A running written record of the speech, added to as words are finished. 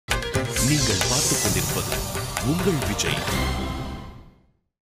நீங்கள் பார்த்துக் கொண்டிருப்பது உங்கள் விஜய்.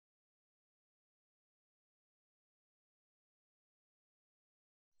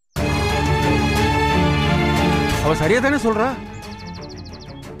 அவ சரியா தானே சொல்றா?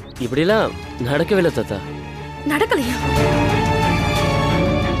 இப்படிலாம் நடக்கவே இல்லை தாத்தா. நடக்கலையா?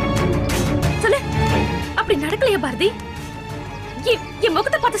 சொல்லு, அப்படி நடக்கலையா பாரதி? என்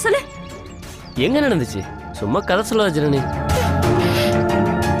முகத்தை பார்த்து சொல்லு. எங்க நடந்துச்சு? சும்மா கதை சொல்லாத ஜனனி.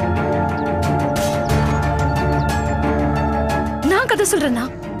 நான் கதை சொல்றேன்னா?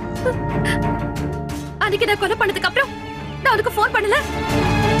 அன்னைக்கு நான் கொலை பண்ணதுக்கு அப்புறம் நான் உனக்கு போன் பண்ணல.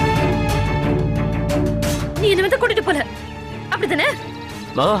 நீ என்ன வந்து கூட்டிட்டு போல, அப்படிதானே?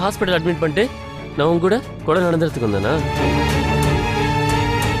 மகா ஹாஸ்பிட்டல் அட்மிட் பண்ணிட்டு நான் உங்க கூட கொலை நடந்துறதுக்கு வந்தேனா?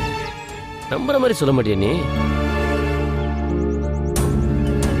 நம்புற மாதிரி சொல்ல மாட்டியா நீ?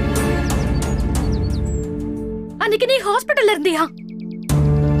 அன்னைக்கு நீ ஹாஸ்பிட்டல்ல இருந்தியா?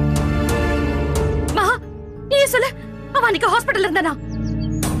 மகா, நீ சொல்லு, அவன் அன்னைக்கு ஹாஸ்பிட்டல்ல இருந்தானா?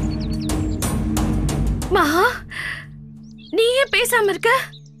 மகா, நீ ஏன் பேசாம இருக்க?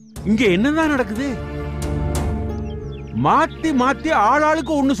 இங்க என்னதான் நடக்குது? மாத்தி மாத்தி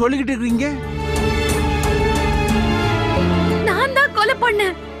ஆளாளுக்கு ஒண்ணு சொல்லிக்கிட்டு இருக்கீங்க. நான் தான் கொலை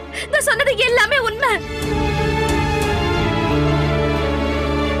பண்ணேன். நான் சொன்னது எல்லாமே உண்மை.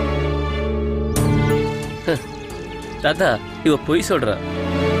 தாத்தா, இவ பொய் சொல்றா.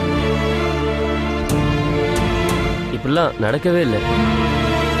 இப்படிலாம் நடக்கவே இல்லை.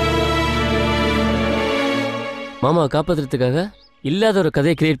 மாமா காப்பாத்துறதுக்காக இல்லாத ஒரு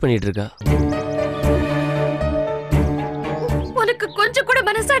கதையை கிரியேட் பண்ணிட்டு இருக்கா. உனக்கு கொஞ்சம் கூட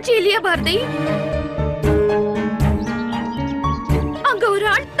மனசாட்சி இல்லையா பாரதி? அங்க ஒரு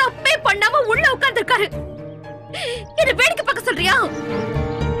ஆள் தப்பே பண்ணாம உள்ள உட்கார்ந்து இருக்காரு. என்ன வேடிக்கை பார்க்க சொல்றியா?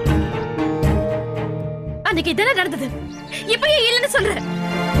 அன்னைக்கு இதெல்லாம் நடந்தது, இப்ப ஏன் இல்லைன்னு சொல்ற?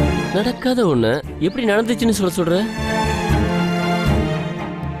 நடக்காத ஒண்ணு எப்படி நடந்துச்சுன்னு சொல்ற?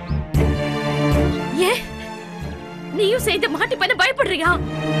 ஏ, நீயும் சேர்ந்து மாட்டி பண்ண பயப்படுறியா?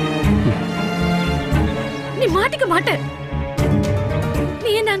 நீ மாட்டிக்க மாட்ட.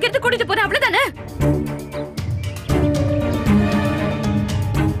 நீ என்ன அங்க இருந்து கூட்டிட்டு போற, அவ்வளவுதானே?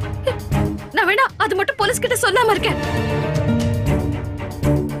 நான் வேணா அது மட்டும் போலீஸ் கிட்ட சொல்லாம இருக்கேன்.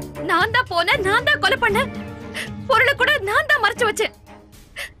 நான் தான் போனேன், நான் தான் கொலை பண்ணேன், பொருளை கூட நான் தான் மறைச்சு வச்சேன்.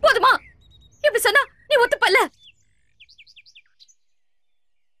 போதுமா? இப்படி சொன்னா நீ ஒத்துப்பல்ல?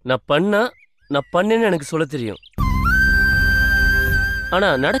 நான் பண்ணேன்னு எனக்கு சொல்ல தெரியும். ஆனா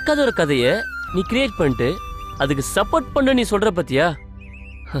நடக்காத ஒரு கதைய நீ கிரியேட் பண்ணிட்டு அதுக்கு சப்போர்ட் பண்ண நீ சொல்ற பத்தியா?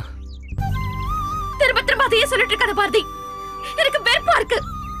 திரும்ப திரும்ப அதையே சொல்லிட்டு இருக்காத பாரதி, எனக்கு வெறுப்பா இருக்கு.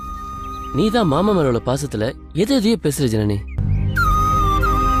 நீதான் மாமா மேல உள்ள பாசத்துல எதையோ பேசுற ஜனனி.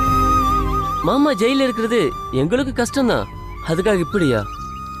 மாமா ஜெயில இருக்கிறது எங்களுக்கு கஷ்டம்தான், அதுக்காக இப்படியா?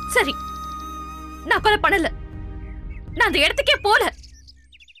 சரி, நான் கொலை பண்ணல, நான் அந்த இடத்துக்கே போல,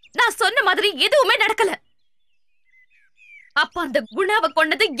 நான் சொன்ன மாதிரி எதுவுமே நடக்கல. அப்ப அந்த குணாவை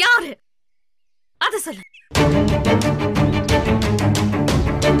கொண்டது யாரு? அத சொல்லு.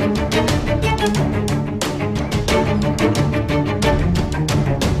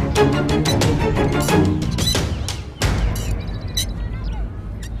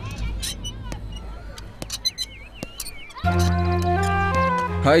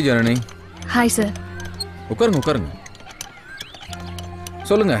 ஹாய் ஜனனி. Hi sir. உட்காருங்க.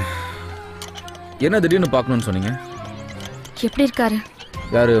 சொல்லுங்க, என்ன திடீர்னு பார்க்கணும்னு சொன்னீங்க? எப்படி இருக்காரு?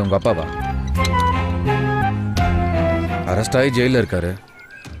 யாரு, உங்க அப்பாவா? அரெஸ்ட் ஆகி ஜெயில இருக்காரு.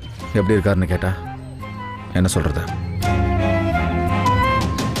 எப்படி இருக்காருன்னு கேட்டா என்ன சொல்றது?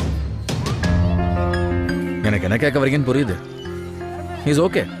 எனக்கு என்ன கேட்க வரீங்கன்னு புரியுது. இஸ்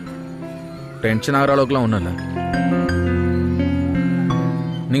ஓகே, டென்ஷன் ஆகிற அளவுக்குலாம் ஒன்றும் இல்லை.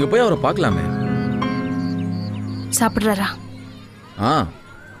 நீங்க போய் அவரை பார்க்கலாமே. சாப்பிடுறாரா?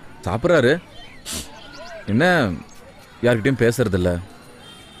 சாப்பிட்றாரு. என்ன, யார்கிட்டயும் பேசுறதில்ல,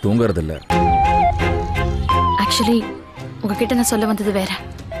 தூங்குறதில்ல. ஆக்சுவலி உங்ககிட்ட நான் சொல்ல வந்தது வேற.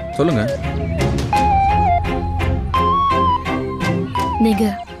 சொல்லுங்க. நீங்க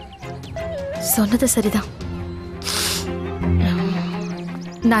சொன்னது சரிதான்.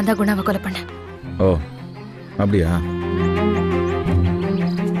 நான் தான் குணாவை கொலை பண்ணேன். ஓ, அப்படியா?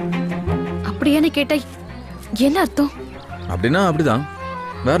 அப்படியான்னு கேட்டா என்ன அர்த்தம்? அப்படின்னா அப்படிதான்,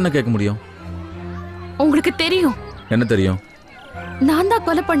 வேற என்ன கேட்க முடியும்? உங்களுக்கு தெரியும். என்ன தெரியும்? நான் தான்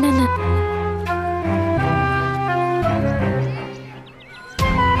கொலை பண்ணேன்னு.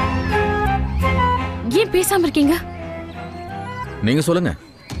 ஏன் பேசாம இருக்கீங்க? நீங்க சொல்லுங்க.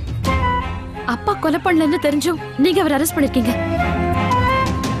 அப்பா கொலை பண்ணலன்னு தெரிஞ்சும் நீங்க அவரை அரெஸ்ட் பண்ணிருக்கீங்க.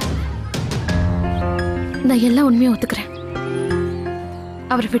 நான் எல்லாம் உண்மையை ஒத்துக்கிறேன்.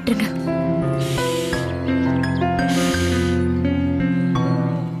 அவரை விட்டுருங்க.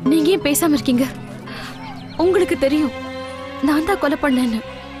 நீங்க ஏன் பேசாம இருக்கீங்க? உங்களுக்கு தெரியும் நான் தான் கொலை பண்ணேன்னு.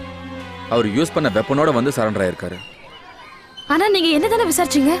 அவர் யூஸ் பண்ண வெப்பனோட வந்து சரண்டர் ஆயிருக்காரு. ஆனா நீங்க என்னதானே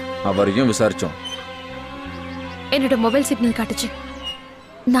விசாரிச்சீங்க? அவரையும் விசாரிச்சோம். என்னோட மொபைல் சிக்னல் காட்டுச்சு.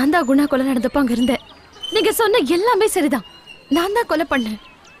 நான் தான் குணா கொலை நடந்தப்ப அங்க இருந்தேன். நீங்க சொன்ன எல்லாமே சரிதான். நான் தான் கொலை பண்ணேன்.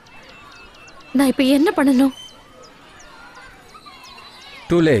 நான் இப்ப என்ன பண்ணணும்?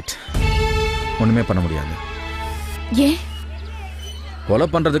 Too late. ஒண்ணுமே பண்ண முடியாது. ஏன்? கொலை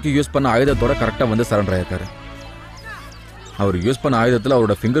பண்றதுக்கு யூஸ் பண்ண ஆயுதத்தோட கரெக்டா வந்து சரண்டர் ஆயிருக்காரு. அவர் யூஸ் பண்ண ஆயுதத்துல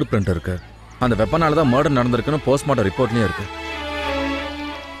அவரோட ஃபிங்கர் பிரிண்ட் இருக்கு. அந்த வெப்பனால தான் மர்டர் நடந்திருக்குன்னு போஸ்ட்மார்ட்டம் ரிப்போர்ட்லயும் இருக்கு.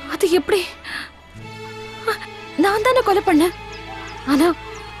 அது எப்படி? நான் தானே கொலை பண்ணேன். ஆனா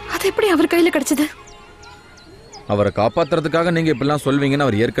அது எப்படி அவர் கையில கிடைச்சது? அவரை காப்பாத்துறதுக்காக நீங்க இப்படிலாம் சொல்வீங்கன்னு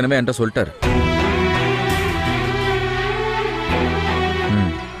அவர் ஏற்கனவே என்கிட்ட சொல்லிட்டாரு.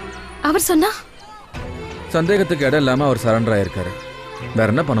 அவர் சொன்னா சந்தேகத்துக்கு இடம் இல்லாம அவர் சரண்டர் ஆயிருக்காரு. வேற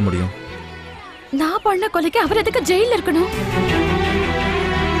என்ன பண்ண முடியும்? நான் பண்ண கொலைக்கு அவர் எதுக்கு ஜெயில இருக்கணும்?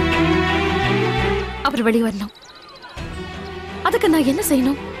 அவர் வெளியே வரணும். அதுக்கு நான் என்ன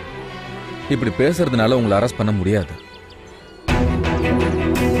செய்யணும்? இப்படி பேசுறதுனால உங்களை அரெஸ்ட் பண்ண முடியாது.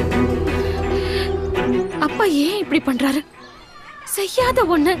 அப்பா ஏன் இப்படி பண்றாரு? செய்யாத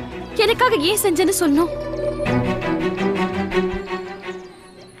ஒண்ணு எனக்காக ஏன் செஞ்சேன்னு சொல்லணும்.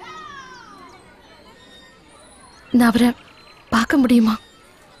 நான் அவரை பார்க்க முடியுமா?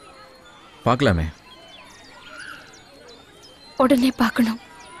 பார்க்கலாமே. உடனே பார்க்கணும்.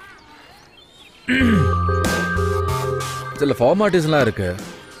 சில ஃபார்மாலிட்டிஸ்லாம் இருக்கு.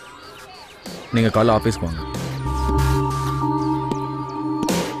 நீங்க காலைல ஆபீஸ்க்கு வாங்க.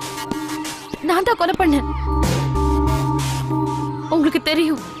 நான் தான் கொலை பண்ணேன். உங்களுக்கு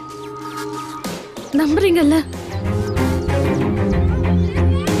தெரியும். நம்புறீங்கல்ல?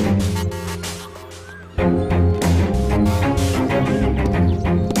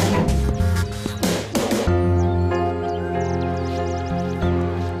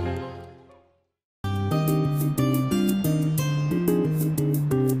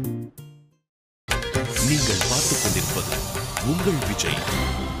 நீங்கள் பார்த்துக் கொண்டிருப்பது உங்கள் விஜய்.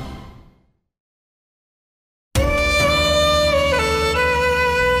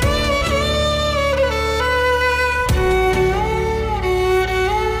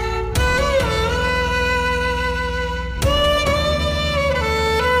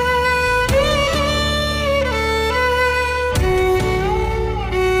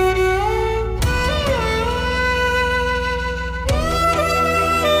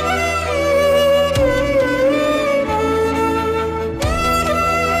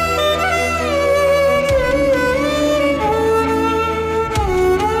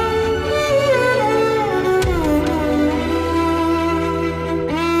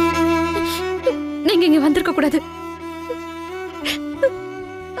 வந்திருக்க கூடாது.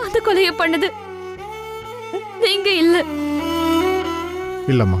 அந்த கொலையை பண்ணது நீங்க இல்ல.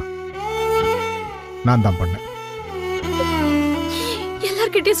 இல்லம்மா, நான் தான் பண்ணேன்.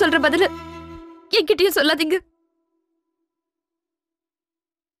 எல்லார்கிட்டயும் சொல்ற பதில என்கிட்டயும் சொல்லாதீங்க.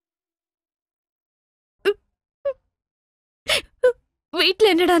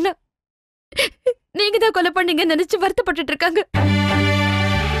 வீட்டுல என்னடானா நீங்க தான் கொலை பண்ணீங்க நினைச்சு வருத்தப்பட்டு இருக்காங்க.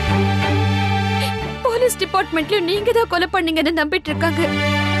 போலீஸ் டிபார்ட்மெண்ட்லயும் நீங்க தான் கொலை பண்ணீங்கன்னு நம்பிட்டு இருக்காங்க.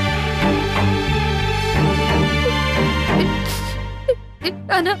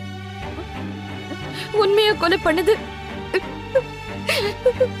 ஆனா உண்மையா கொலை பண்ணது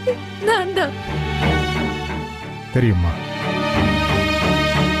நான் தான். தெரியுமா?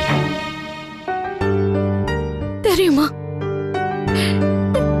 தெரியுமா?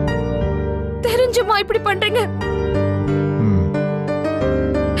 தெரிஞ்சுமா இப்படி பண்றீங்க?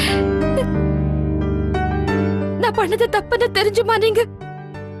 நான் பண்ணது தப்புன்னு தெரிஞ்சுமா நீங்க?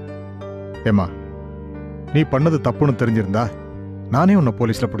 ஏமா, நீ பண்ணது தப்புன்னு தெரிஞ்சிருந்தா நானே உன்னை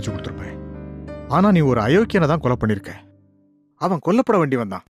போலீஸ்ல பிடிச்சு கொடுத்துருப்பேன். ஆனா நீ ஒரு அயோக்கியனை தான் கொலை பண்ணிருக்க. அவன் கொல்லப்பட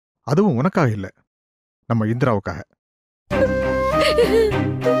வேண்டியவன் தான். அதுவும் உனக்காக இல்ல, நம்ம இந்திராவுக்காக.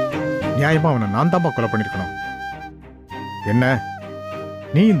 நியாயமா அவனை நான் தான்ப்பா கொலை பண்ணிருக்கணும். என்ன,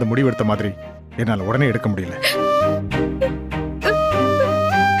 நீ இந்த முடிவெடுத்த மாதிரி என்னால உடனே எடுக்க முடியல.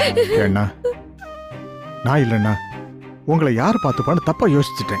 ஏன்னா நான் இல்லைன்னா உங்களை யார் பார்த்துப்பான்னு தப்பா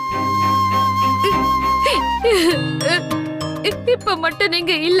யோசிச்சுட்டேன். இப்ப மட்டும்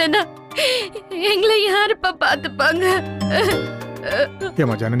நீங்க இல்லைன்னா எங்களை யாருப்பா பார்த்துப்பாங்க?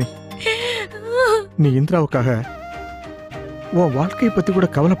 ஏமா ஜனனி, நீ இந்திராவுக்காக உன் வாழ்க்கையை பத்தி கூட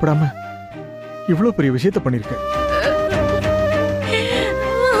கவலைப்படாம இவ்வளவு பெரிய விஷயத்த பண்ணிருக்க.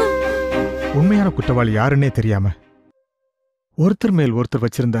 உண்மையான குற்றவாளி யாருன்னே தெரியாம ஒருத்தர் மேல் ஒருத்தர்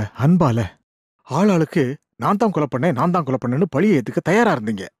வச்சிருந்த அன்பால ஆளாளுக்கு நான் தான் கொலை பண்ணேன்னு பழிய ஏத்துக்க தயாரா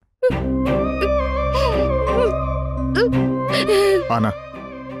இருந்தீங்க. ஆனா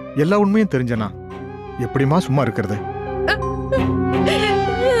எல்லா உண்மையும் தெரிஞ்சனா எப்படிமா சும்மா இருக்கிறது?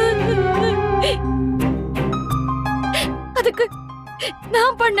 அதுக்கு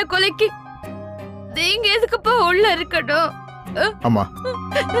நான் பண்ண கொலைக்கு நீங்க எதுக்குப்பா உள்ள இருக்கணும்? அம்மா,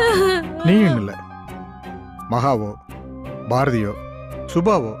 நீ இல்ல, மகாவோ பாரதியோ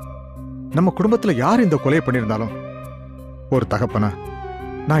சுபாவோ நம்ம குடும்பத்துல யார் இந்த கொலையை பண்ணியிருந்தாலும் ஒரு தகப்பனா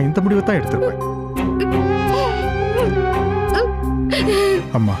நான் இந்த முடிவை தான் எடுத்திருப்பேன்.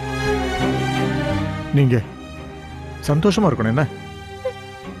 அம்மா, நீங்க சந்தோஷமா இருக்கணும். என்ன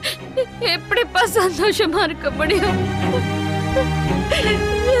எப்படிப்பா சந்தோஷமா இருக்க முடியும்?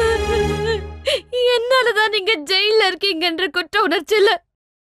 என்னாலதான் நீங்க ஜெயில இருக்கீங்கன்ற குற்ற உணர்ச்சியில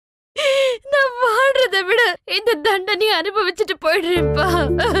நான் வாழ்றதை விட இந்த தண்டனையை அனுபவிச்சுட்டு போயிடுறேன்ப்பா.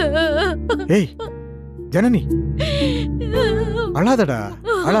 ஏய் ஜனனி, அழாதடா,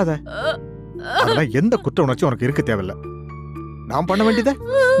 அழாத. அதெல்லாம் எந்த குற்ற உணர்ச்சி உனக்கு இருக்க தேவையில்ல. நான் பண்ண வேண்டியத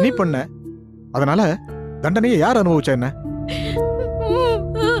நீ பண்ண, அதனால தண்டனையை யார் அனுபவிச்சா என்ன?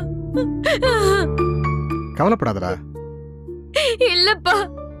 கவலைப்படாதடா. இல்லப்பா,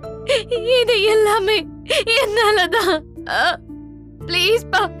 இது எல்லாமே என்னாலதான்.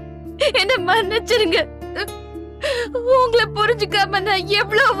 ப்ளீஸ்பா, என்ன மன்னிச்சிருங்க. உங்களை புரிஞ்சுக்காம நான்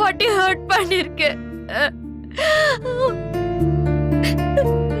எவ்வளவு வாட்டி ஹர்ட் பண்ணிருக்கேன்.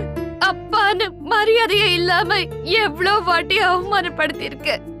 அப்பான்னு மரியாதையே இல்லாம எவ்வளவு வாட்டி அவமானப்படுத்தி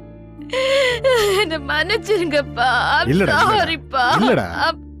இருக்கேன். என்ன மன்னிச்சிருங்கப்பா. இல்லடா, சாரிப்பா. இல்லடா.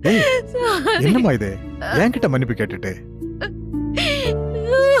 ஏய், என்னம்மா இது? என்கிட்ட மன்னிப்பு கேட்டுட்டு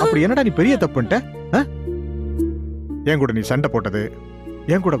அப்படி என்னடா நீ பெரிய தப்புன்ட்ட? என் கூட நீ சண்டை போட்டது,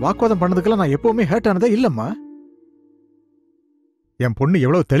 என் கூட வாக்குவாதம் பண்ணதுக்கெல்லாம் நான் எப்பவுமே ஹர்ட் ஆனதே இல்லம்மா. என் பொண்ணு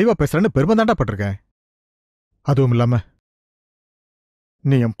எவ்வளவு தெளிவா பேசுறேன்னு பெருமை தாண்டா பட்டிருக்கேன். அதுவும் இல்லாம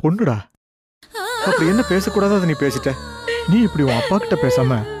நீ என் பொண்ணுடா. அப்படி என்ன பேசக்கூடாத நீ பேசிட்ட. நீ இப்படி உன் அப்பா கிட்ட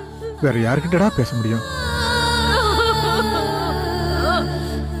பேசாம வேற யாருக்கிட்டடா பேச முடியும்?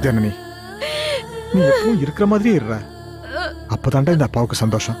 ஜனனி, நீ எப்பவும் இருக்கிற மாதிரியே இருற. அப்பதாண்டா இந்த அப்பாவுக்கு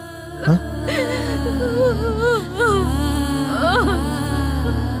சந்தோஷம்.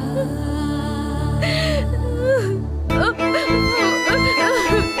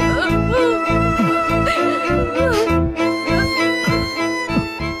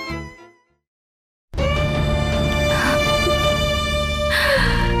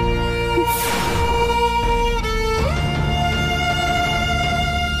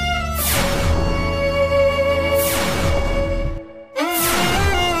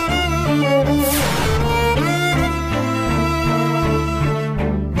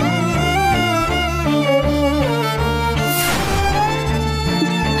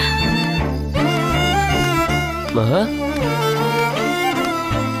 மகா,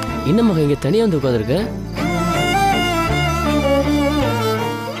 என்ன மகா இங்க தனியா வந்து உட்காந்துருக்க?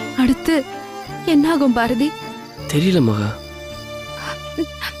 அடுத்து என்ன ஆகும் பாரதி? தெரியல மகா.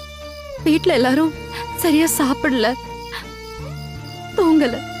 வீட்ல எல்லாரும் சரியா சாப்பிடல,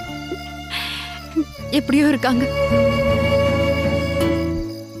 தூங்கல, எப்படியோ இருக்காங்க.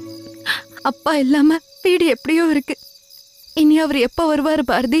 அப்பா இல்லாம வீடு எப்படியோ இருக்கு. இனி அவர் எப்ப வருவாரு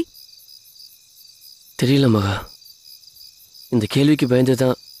பாரதி? தெரியல மகா. இந்த கேள்விக்கு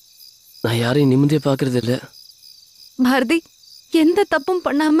பயந்துதான் நான் யாரையும் நிம்மதியா பாக்குறது இல்ல. பாரதி, எந்த தப்பும்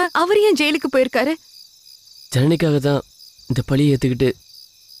பண்ணாம அவர் ஏன் ஜெயிலுக்கு போயிருக்காரு? ஜனனிக்காக தான் இந்த பழியை ஏத்துக்கிட்டு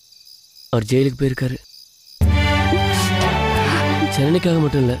அவர் ஜெயிலுக்கு போயிருக்காரு. ஜனனிக்காக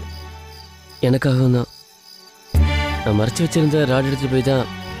மட்டும் இல்ல, எனக்காகவும் தான். நான் மறைச்சு வச்சிருந்த ராட் எடுத்துட்டு போய் தான்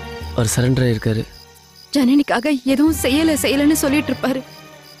அவர் சரண்டர் ஆயிருக்காரு. ஜனனிக்காக எதுவும் செய்யலன்னு சொல்லிட்டு இருப்பாரு.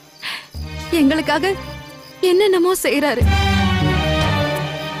 எங்களுக்காக என்னென்னமோ செய்யறாரு.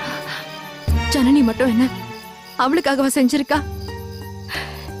 ஜனனி மட்டும் என்ன அவளுக்காகவா செஞ்சிருக்கா?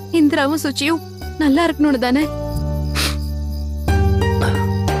 இந்திராவும் சுச்சியும் நல்லா இருக்கணும்னு தானே.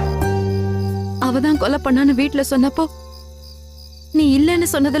 அவதான் கொலை பண்ணான்னு வீட்டுல சொன்னப்போ நீ இல்லன்னு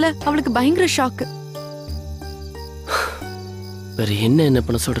சொன்னதுல அவளுக்கு பயங்கர ஷாக்கு. வேற என்ன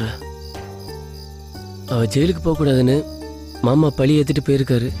பண்ண சொல்ற? அவ ஜெயிலுக்கு போக கூடாதுன்னு மாமா பழி ஏத்திட்டு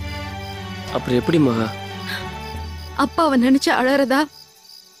போயிருக்காரு. அப்புறம் எப்படி மகா? அப்பா அவ நினைச்சு அழறதா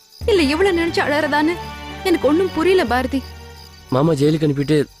இல்ல இவ்வளவு நினைச்சு அழறதான்னு எனக்கு ஒண்ணும் புரியல பாரதி. மாமா ஜெயிலுக்கு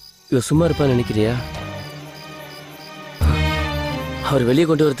அனுப்பிட்டு இவ சும்மா இருப்பான்னு நினைக்கிறியா? அவர் வெளியே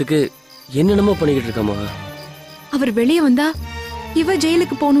கொண்டு வரதுக்கு என்னென்னமோ பண்ணிக்கிட்டு இருக்கா மகா. அவர் வெளியே வந்தா இவ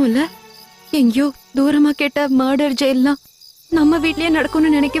ஜெயிலுக்கு போகணும் இல்ல? எங்கயோ தூரமா கேட்ட மர்டர் ஜெயில்லாம் நம்ம வீட்லயே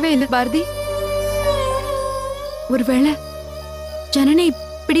நடக்கும்னு நினைக்கவே இல்லை பாரதி. ஒருவேளை ஜனனி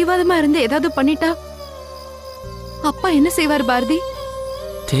பிடிவாதமா இருந்து ஏதாவது பண்ணிட்டா அப்பா என்ன செய்வார் பாரதி?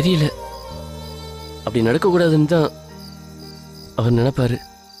 தெரியல. அப்படி நடக்கக்கூடாதுன்னு தான் அவர் நினைப்பாரு.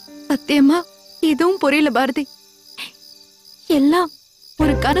 சத்தியமா எதுவும் புரியல பாரதி. எல்லாம்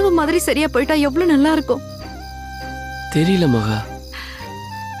ஒரு கனவு மாதிரி சரியா போயிட்டா எவ்வளவு நல்லா இருக்கும். தெரியல மகா.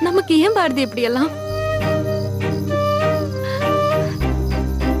 நமக்கு ஏன் பாரதி இப்படி எல்லாம்?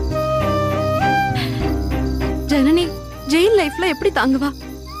 ஜனனி ஜெயில் லைஃப்ல எப்படி தாங்குவா?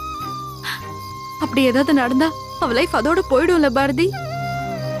 அப்படி ஏதாவது நடந்தா அவ லைஃப் அதோட போயிடும்ல பாரதி.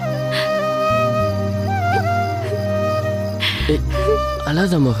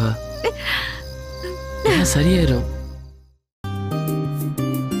 அழாத மகா, எல்லாம் சரியாயிரும்.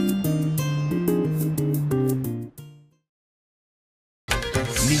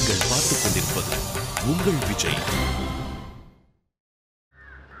 நீங்கள் பார்த்துக் கொண்டிருப்பது உங்கள் விஜய்.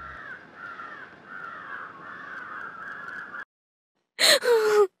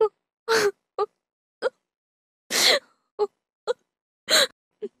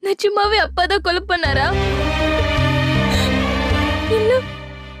 நிஜமாவே அப்பாதான் கொலை பண்ணாரா? இல்ல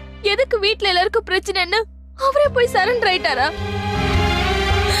எதுக்கு வீட்ல எல்லாருக்கும் பிரச்சனைன்னு அவரே போய் சரண்டர் ஆயிட்டாரா?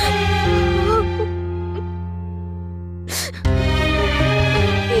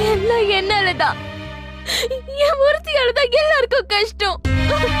 எல்லாம் என்னாலதான், என் ஒருத்தியாலதான் எல்லாருக்கும் கஷ்டம்.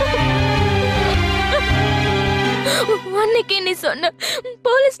 அன்னைக்கு நீ சொன்ன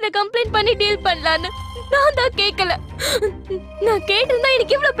போலீஸ்ல கம்ப்ளைண்ட் பண்ணி டீல் பண்ணலான்னு நான் தான் கேட்கல. நான் கேட்டிருந்தா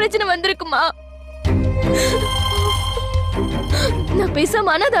எனக்கு இவ்வளவு பிரச்சனை வந்திருக்குமா? நான்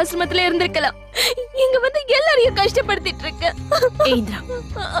பேசாம அனாத ஆசிரமத்துல இருந்திருக்கலாம். இங்க வந்து எல்லாரையும் கஷ்டப்படுத்திட்டு இருக்க. இந்திரா,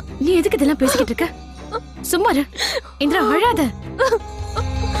 நீ எதுக்கு இதெல்லாம் பேசிக்கிட்டு இருக்க? சும்மா இரு. இந்திரா, அழாத.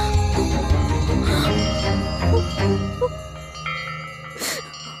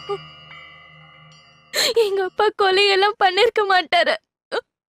 எங்க அப்பா கொலையெல்லாம் பண்ணிருக்க மாட்டாரு.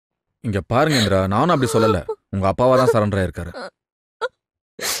 இங்க பாருங்க இந்திரா, நானும் அப்படி சொல்லல. உங்க அப்பாவா தான் சரண்டர் ஆயிருக்காரு.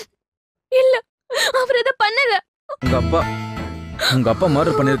 இல்ல, அவர் இத பண்ணல. உங்க அப்பா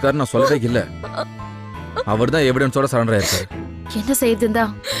மர்டர் பண்ணிருக்காரு நான் சொல்லவே இல்ல. அவர் தான் எவிடன்ஸோட சரண்டர் ஆயிருக்காரு. என்ன செய்யுதுந்தா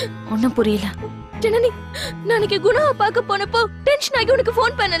ஒன்னும் புரியல. ஜனனி, நாளைக்கு குணாவை பார்க்க போனப்போ டென்ஷன் ஆகி உனக்கு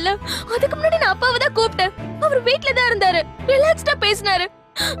போன் பண்ணல. அதுக்கு முன்னாடி நான் அப்பாவை தான் கூப்பிட்டேன். அவர் வீட்ல தான் இருந்தாரு. ரிலாக்ஸ்டா பேசினாரு.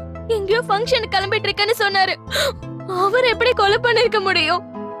 எங்கேயோ ஃபங்க்ஷன் கிளம்பிட்டு இருக்கேன்னு சொன்னாரு. அவர் எப்படி கொலை பண்ணிருக்க முடியும்?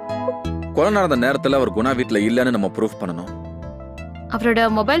 கொலை நடந்த நேரத்துல அவர் குணா வீட்ல இல்லன்னு நம்ம ப்ரூஃப் பண்ணணும். அவரோட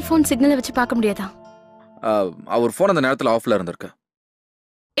மொபைல் போன் சிக்னலை வச்சு பார்க்க முடியாதா? அவர் போன் அந்த நேரத்துல ஆஃப்ல இருந்திருக்கு.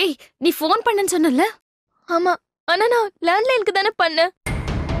 ஏய், நீ போன் பண்ணன்னு சொன்னல? ஆமா, ஆனா நான் லேண்ட்லைனுக்கு தானே பண்ணேன்.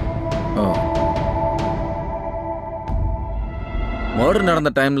 மர்டர்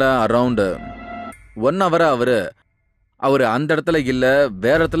நடந்த டைம்ல அரௌண்ட் 1 hour அவரு அந்த இடத்துல இல்ல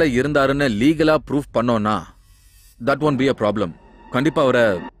வேற இடத்துல இருந்தாருன்னு லீகலா ப்ரூஃப் பண்ணோம்னா that won't be a problem. கண்டிப்பா அவரை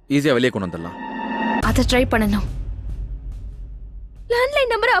ஈஸியா வெளியே கொண்டு வந்துடலாம். அதை ட்ரை பண்ணணும்.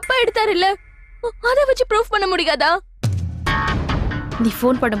 லேண்ட்லைன் நம்பர் அப்பா எடுத்தாரு இல்ல, அதை வச்சு ப்ரூஃப் பண்ண முடியாதா? நீ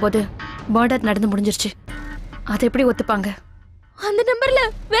போன் பண்ணும்போது மர்டர் நடந்து முடிஞ்சிருச்சு. அதை எப்படி ஒத்துப்பாங்க? அந்த நம்பர்ல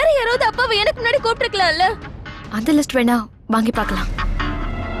வேற யாராவது அப்பாவை எனக்கு முன்னாடி கூப்பிட்டுருக்கலாம்ல. அந்த லிஸ்ட் வேணா வாங்கி பார்க்கலாம்.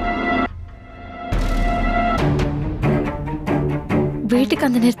 வீட்டுக்கு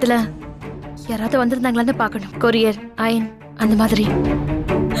அந்த நேரத்துல யாராவது வந்திருந்தாங்களான்னு பார்க்கணும். கொரியர், அயன் அந்த மாதிரி.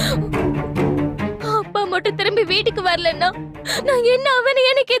 அப்பா மட்டும் திரும்பி வீட்டுக்கு வரலன்னா நான் என்ன அவனு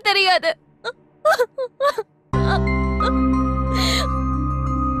எனக்கே தெரியாது.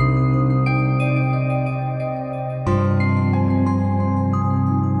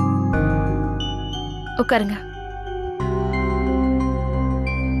 உட்காருங்க.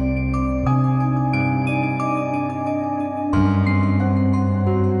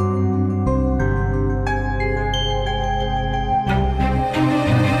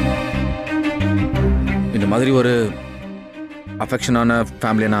 இந்த மாதிரி ஒரு அஃபெக்ஷனான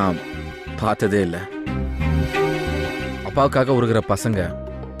ஃபேமிலியை நான் பார்த்ததே இல்லை. அப்பாவுக்காக உருகிற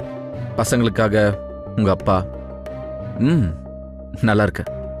பசங்களுக்காக உங்க அப்பா. நல்லா இருக்கு.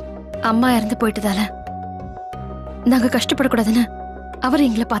 அம்மா இறந்து போயிட்டதால நாங்க கஷ்டப்படக்கூடாதுன்னு அவர்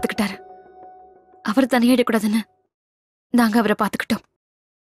எங்களை பாத்துக்கிட்டாரு. அவர் தனியாயிடக்கூடாதுன்னு நாங்க அவரை பாத்துக்கிட்டோம்.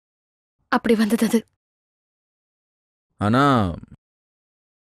 அப்படி வந்தது அது. ஆனா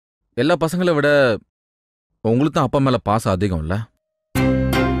எல்லா பசங்களை விட உங்களுக்கு தான் அப்பா மேல பாசம் அதிகம் இல்ல?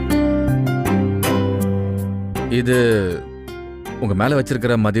 இது உங்க மேல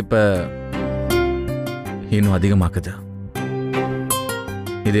வச்சிருக்கிற மதிப்பை இன்னும் அதிகமாக்குது.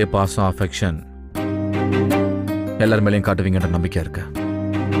 இதே பாசம், அஃபெக்ஷன் எல்லார் மேலேயும் காட்டுவீங்கன்ற நம்பிக்கை இருக்கு.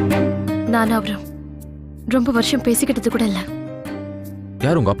 நானும் அவரும் ரொம்ப வருஷம் பேசிக்கிட்டது கூட இல்ல.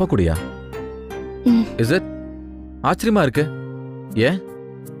 யார், உங்க அப்பா கூடயா? Is it? ஆச்சரியமா இருக்கு. ஏன்?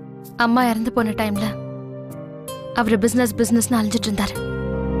 அம்மா இறந்து போன டைம்ல அவர் பிசினஸ்னு அலைஞ்சிட்டு இருந்தாரு.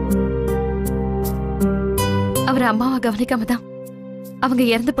 அவர் அம்மாவை கவனிக்காம தான் அவங்க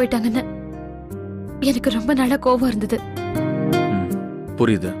இறந்து போயிட்டாங்கன்னு எனக்கு ரொம்ப நாளா கோபம் இருந்தது.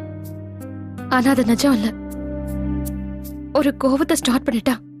 புரியுது. ஆனா அது நிஜம் இல்ல. ஒரு கோவத்தை ஸ்டார்ட்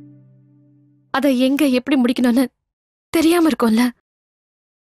பண்ணிட்டா அதை எங்க எப்படி முடிக்கணும்னு தெரியாம இருக்கும்ல,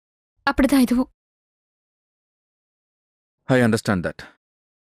 அப்படிதான் இதுவும். I understand that.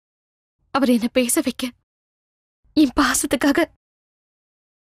 அவர் என்ன பேச வைக்க என் பாசத்துக்காக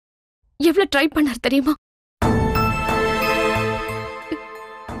எவ்வளவு ட்ரை பண்ணார் தெரியுமா?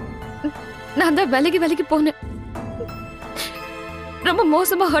 நான் தான் விலகி போனேன். ரொம்ப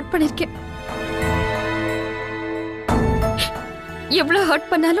மோசமா ஹர்ட் பண்ணிருக்கேன். எவ்வளவு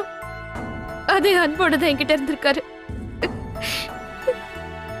ஹர்ட் பண்ணாலும் அதே அன்போட தான் என்கிட்ட இருந்திருக்காரு.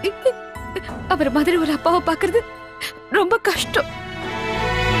 அவர் மாதிரி ஒரு அப்பாவை பாக்குறது ரொம்ப கஷ்டம்.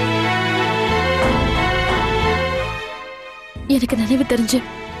 எனக்கு நினைவு தெரிஞ்சு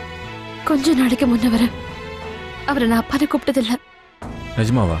கொஞ்ச நாளைக்கு முன்ன வர அவரை நான் அப்பான்னு கூப்பிட்டதில்ல.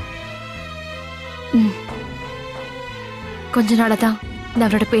 நிஜமாவா? கொஞ்ச நாளா தான் நான்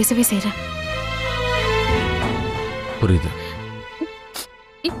அவரோட பேசவே செய்றேன். புரியுது.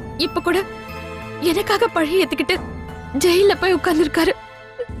 இப்ப கூட எனக்காக பழி ஏத்துக்கிட்டு ஜெயில போய் உட்கார்ந்துருக்காரு.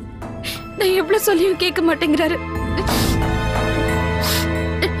 நான் எவ்வளவு சொல்லியும் கேட்க மாட்டேங்கிறாரு.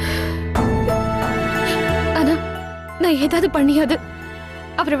 ஆனா நான் ஏதாவது பண்ணியாது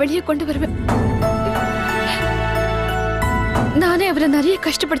அவரை வெளியே கொண்டு வருவேன். நானே அவரை நிறைய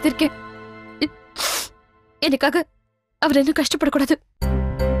கஷ்டப்படுத்திருக்கேன். எனக்காக அவர் இன்னும் கஷ்டப்படக்கூடாது.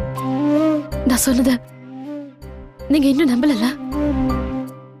 நான் சொன்னத நீங்க இன்னும் நம்பல.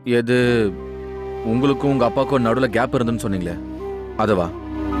 எது? உங்களுக்கும் உங்க அப்பாவுக்கும் நடுவுல கேப் இருந்துன்னு சொன்னீங்களே, அதுவா?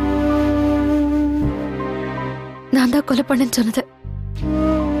 நான் தான் கொலை பண்ணேன்னு சொன்னது.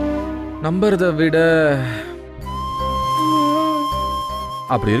 நம்புறத விட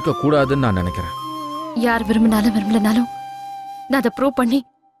அப்படி இருக்க கூடாதுன்னு நான் நினைக்கிறேன். யார் விரும்பினாலும் விரும்பலனாலும் நான் அதை ப்ரூவ் பண்ணி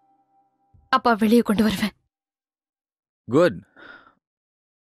அப்பா வெளியே கொண்டு வருவேன். குட்.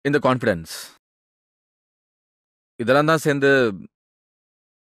 இந்த கான்ஃபிடன்ஸ் இதெல்லாம் தான் சேர்ந்து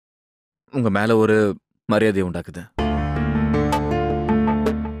உங்க மேல ஒரு மரியாதையை உண்டாக்குது.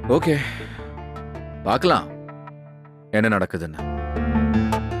 ஓகே, பார்க்கலாம் என்ன நடக்குதுன்னு.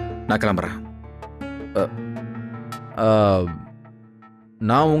 நான் கிளம்புறேன்.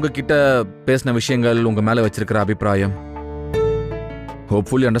 நான் உங்ககிட்ட பேசின விஷயங்கள், உங்க மேல வச்சிருக்கிற அபிப்பிராயம்,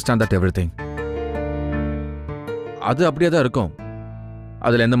 ஹோப்ஃபுல்லி அண்டர்ஸ்டாண்ட் தட் எவ்ரிதிங். அது அப்படியே தான் இருக்கும்.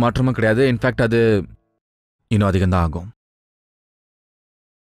 அதுல எந்த மாற்றமும் கிடையாது. இன்ஃபேக்ட் அது இன்னும் அதிகம் தான் ஆகும்.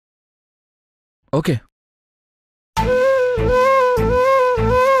 ஓகே.